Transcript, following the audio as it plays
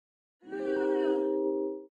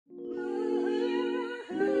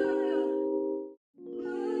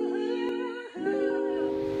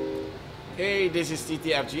Hey, this is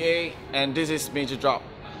TTFGA and this is Major Drop.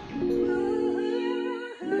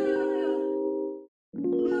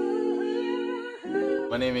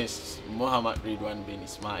 My name is Muhammad Ridwan bin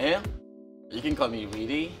Ismail. You can call me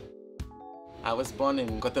Reedy. I was born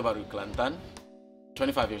in Kota Baru, Kelantan,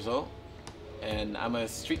 25 years old, and I'm a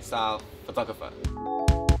street style photographer.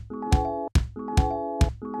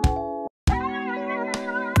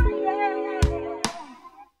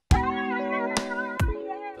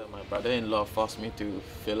 So my brother-in-law forced me to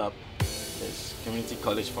fill up this community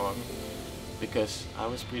college form because I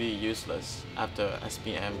was pretty useless after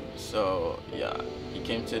SPM. So yeah, he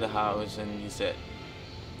came to the house and he said,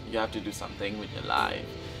 you have to do something with your life.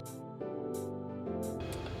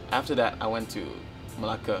 After that, I went to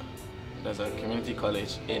Malacca. There's a community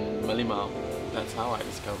college in Malimau. That's how I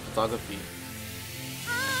discovered photography.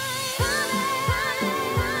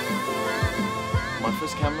 My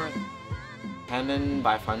first camera, Canon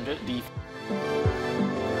 500D.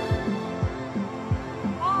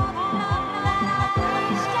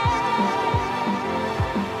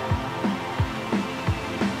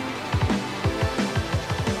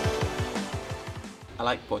 I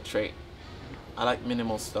like portrait. I like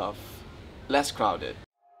minimal stuff, less crowded.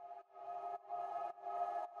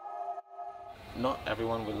 Not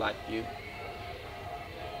everyone will like you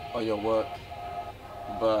or your work,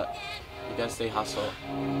 but you gotta stay hustle.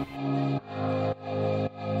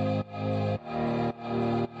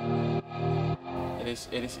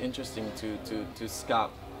 It is interesting to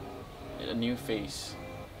scout a new face,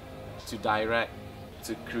 to direct,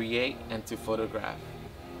 to create, and to photograph.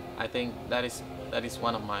 I think that is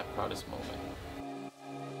one of my proudest moments.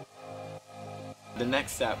 The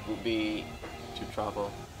next step would be to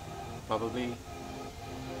travel, probably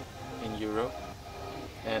in Europe,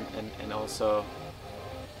 and also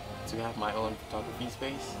to have my own photography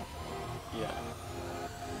space. Yeah,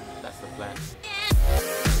 that's the plan.